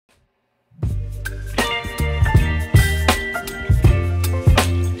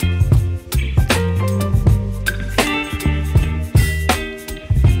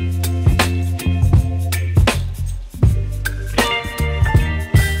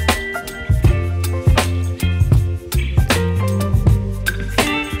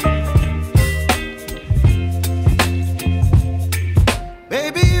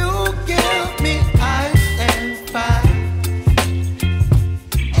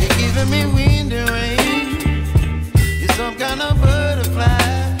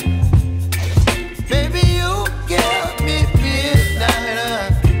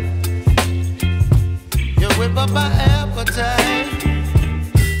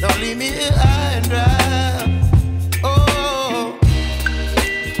leave me here high and dry. Oh,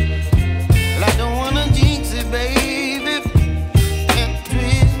 well, I don't wanna jinx it, baby, and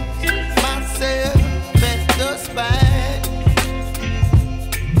twist myself at the spine.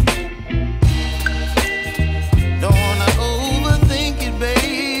 Don't wanna overthink it,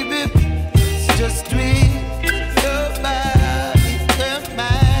 baby. It's just twist your body and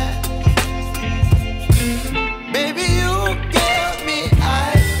mine. Baby, you give me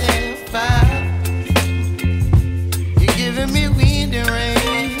ice and fire. You're giving me wind and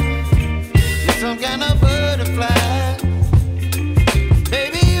rain. You're some kind of butterfly.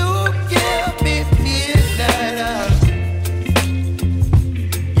 Baby, you give me midnight.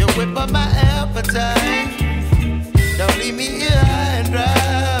 You whip up my appetite. Don't leave me here high and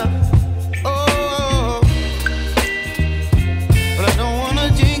dry. Oh, but I don't wanna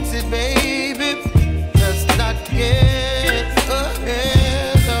jinx it, baby. Let's not get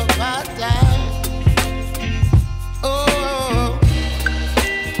ahead of my time. Oh,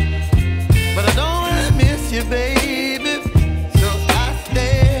 but I don't wanna miss you, baby. So I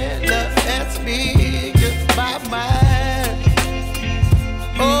stand up and speak my mind.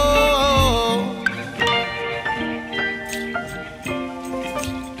 Oh.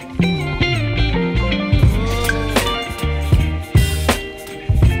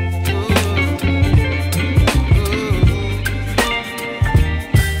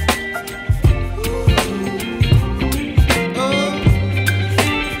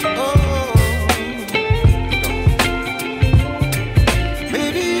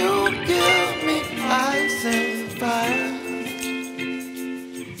 Baby, you give me ice and fire.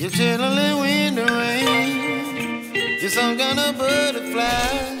 You're chilling wind and rain. You're some kind of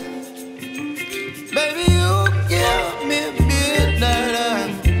butterfly. Baby, you give me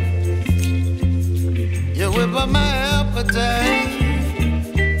midnight. You whip up my appetite.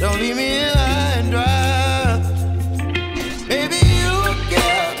 Don't leave me here high and dry. Baby, you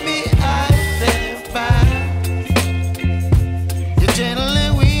give me ice and fire. You're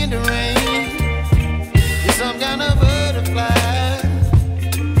channeling wind and rain. You're some kind of butterfly.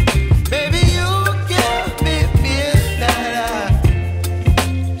 Baby, you give me midnight.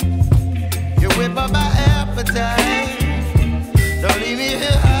 You whip up my appetite. Don't leave me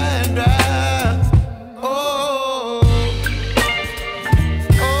here high and dry. Oh,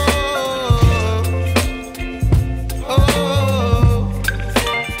 oh, oh,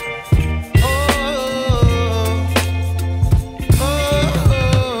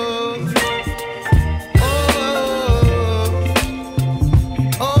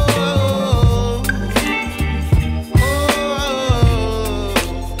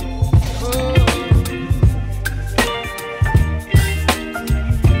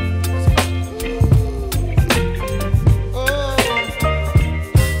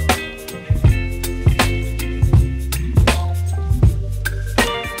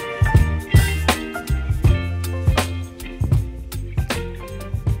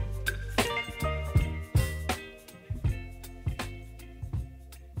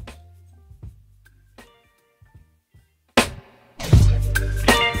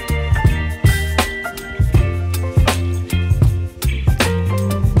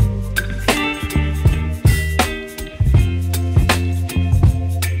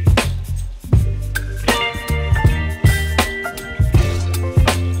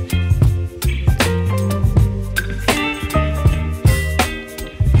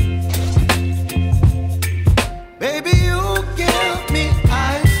 Baby, you give me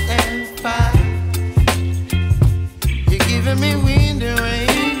ice and fire. You're giving me wind and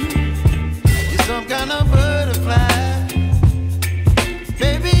rain. You're some kind of butterfly.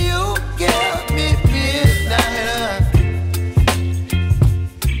 Baby, you give me midnight.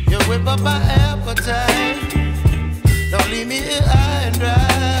 You whip up my appetite. Don't leave me here high and dry.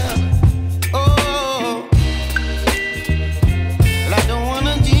 Oh, well, I don't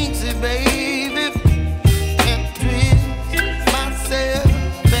wanna jinx it, baby.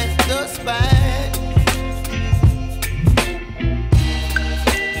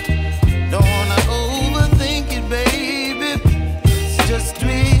 Just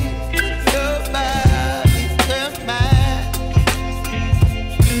twist your body and mine.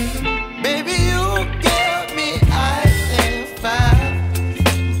 Baby, you give me ice and fire.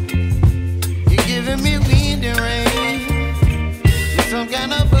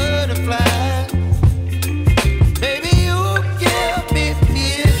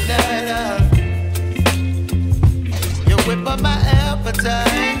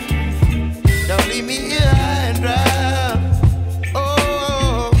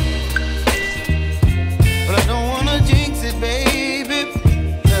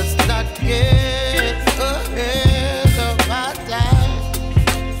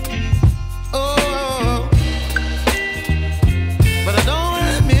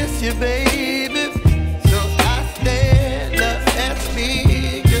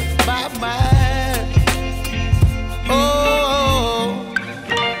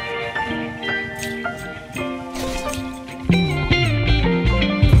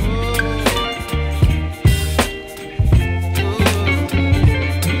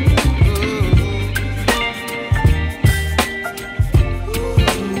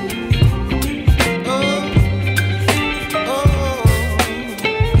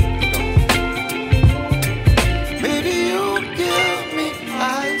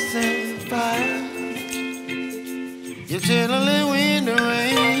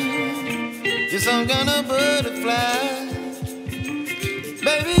 some kind of butterfly.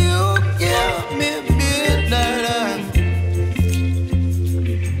 Baby, you give me midnight.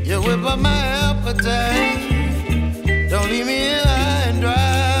 You whip up my appetite. Don't leave me here